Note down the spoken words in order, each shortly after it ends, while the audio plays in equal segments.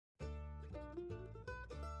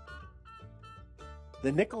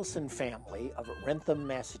The Nicholson family of Wrentham,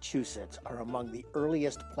 Massachusetts are among the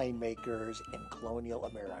earliest plane makers in colonial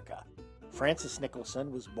America. Francis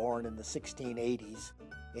Nicholson was born in the 1680s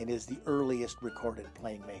and is the earliest recorded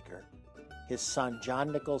plane maker. His son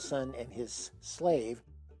John Nicholson and his slave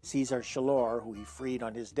Caesar Shoulder, who he freed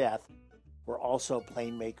on his death, were also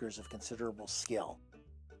plane makers of considerable skill.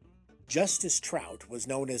 Justus Traut was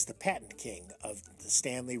known as the patent king of the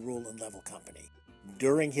Stanley Rule and Level Company.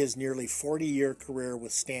 During his nearly 40-year career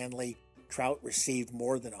with Stanley, Traut received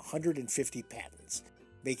more than 150 patents,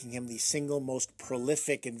 making him the single most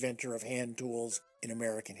prolific inventor of hand tools in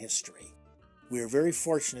American history. We are very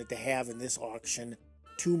fortunate to have in this auction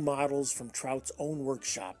 2 models from Traut's own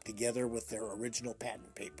workshop together with their original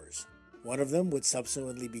patent papers. One of them would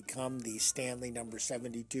subsequently become the Stanley No.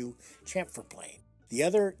 72 Chamfer plane. The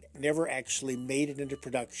other never actually made it into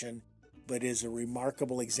production, but is a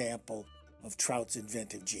remarkable example of Traut's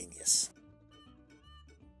inventive genius.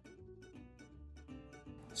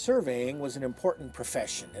 Surveying was an important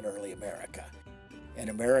profession in early America, and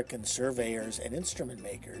American surveyors and instrument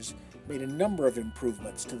makers made a number of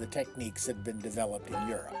improvements to the techniques that had been developed in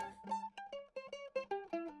Europe.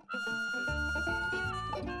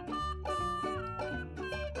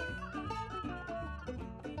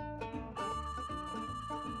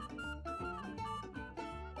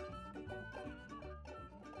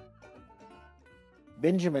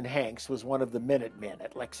 Benjamin Hanks was one of the Minutemen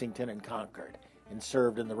at Lexington and Concord and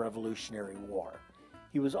served in the Revolutionary War.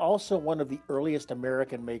 He was also one of the earliest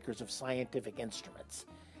American makers of scientific instruments,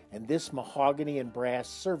 and this mahogany and brass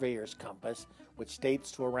surveyor's compass, which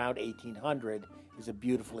dates to around 1800, is a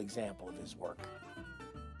beautiful example of his work.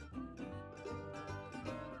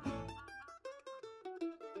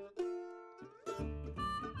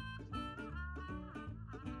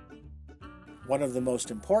 One of the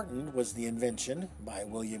most important was the invention, by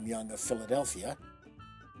William Young of Philadelphia,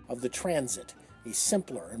 of the transit, a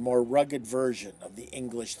simpler and more rugged version of the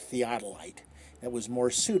English theodolite that was more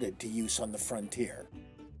suited to use on the frontier.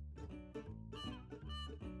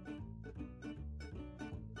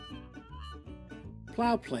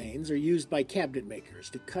 Plow planes are used by cabinet makers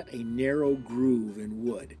to cut a narrow groove in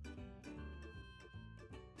wood,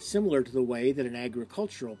 similar to the way that an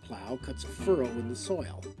agricultural plow cuts a furrow in the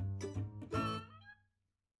soil.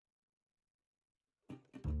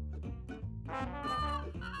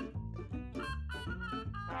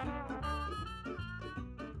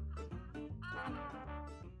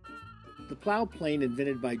 The plow plane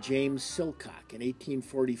invented by James Silcock in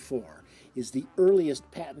 1844 is the earliest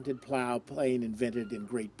patented plow plane invented in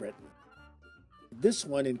Great Britain. This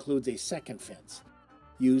one includes a second fence,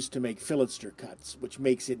 used to make Filletster cuts, which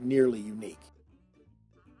makes it nearly unique.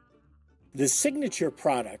 The signature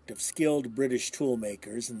product of skilled British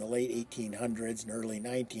toolmakers in the late 1800s and early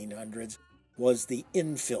 1900s was the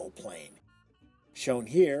Infill plane. Shown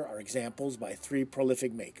here are examples by 3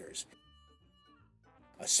 prolific makers: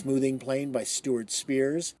 a smoothing plane by Stuart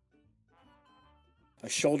Spears, a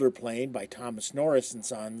shoulder plane by Thomas Norris and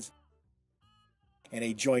Sons, and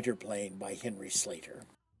a jointer plane by Henry Slater.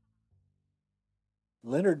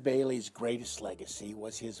 Leonard Bailey's greatest legacy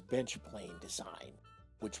was his bench plane design,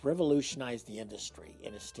 which revolutionized the industry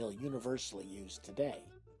and is still universally used today.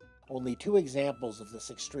 Only 2 examples of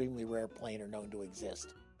this extremely rare plane are known to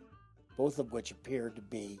exist, both of which appear to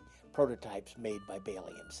be prototypes made by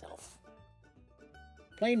Bailey himself.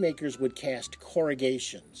 Plane makers would cast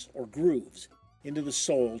corrugations, or grooves, into the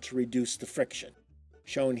sole to reduce the friction.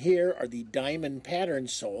 Shown here are the diamond pattern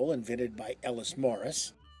sole invented by Ellis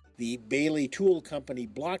Morris, the Bailey Tool Company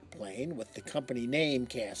block plane with the company name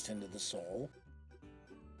cast into the sole,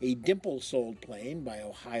 a dimple-soled plane by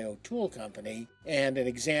Ohio Tool Company, and an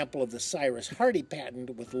example of the Cyrus Hardy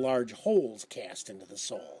patent with large holes cast into the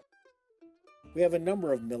sole. We have a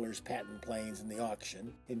number of Miller's patent planes in the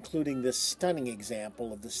auction, including this stunning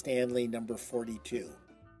example of the Stanley No. 42.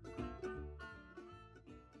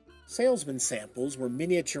 Salesman samples were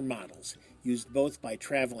miniature models, used both by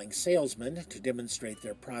traveling salesmen to demonstrate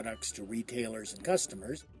their products to retailers and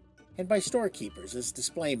customers, and by storekeepers as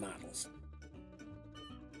display models.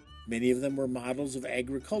 Many of them were models of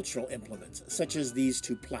agricultural implements, such as these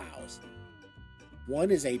 2 plows.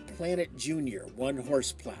 One is a Planet Junior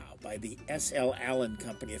 1-horse plow by the S.L. Allen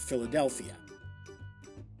Company of Philadelphia,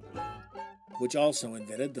 which also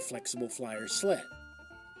invented the flexible flyer sled.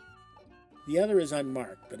 The other is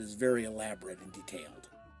unmarked, but is very elaborate and detailed.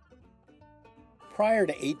 Prior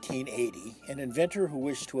to 1880, an inventor who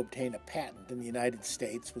wished to obtain a patent in the United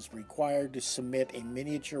States was required to submit a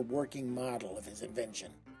miniature working model of his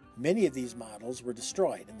invention. Many of these models were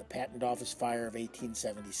destroyed in the Patent Office fire of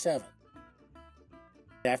 1877.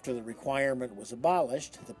 After the requirement was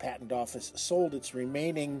abolished, the Patent Office sold its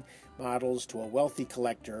remaining models to a wealthy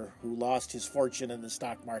collector who lost his fortune in the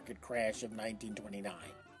stock market crash of 1929.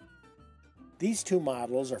 These two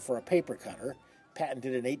models are for a paper cutter,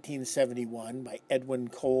 patented in 1871 by Edwin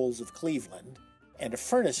Coles of Cleveland, and a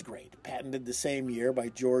furnace grate, patented the same year by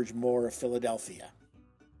George Moore of Philadelphia.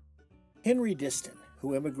 Henry Diston,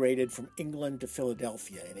 who immigrated from England to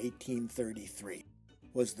Philadelphia in 1833,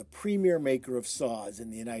 was the premier maker of saws in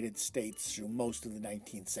the United States through most of the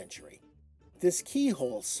 19th century. This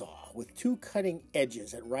keyhole saw, with two cutting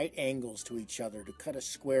edges at right angles to each other to cut a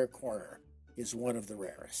square corner, is one of the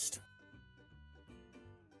rarest.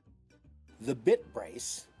 The bit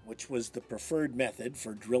brace, which was the preferred method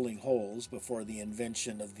for drilling holes before the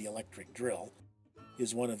invention of the electric drill,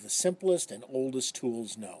 is one of the simplest and oldest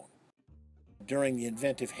tools known. During the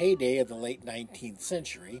inventive heyday of the late 19th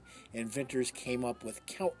century, inventors came up with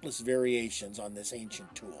countless variations on this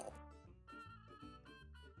ancient tool.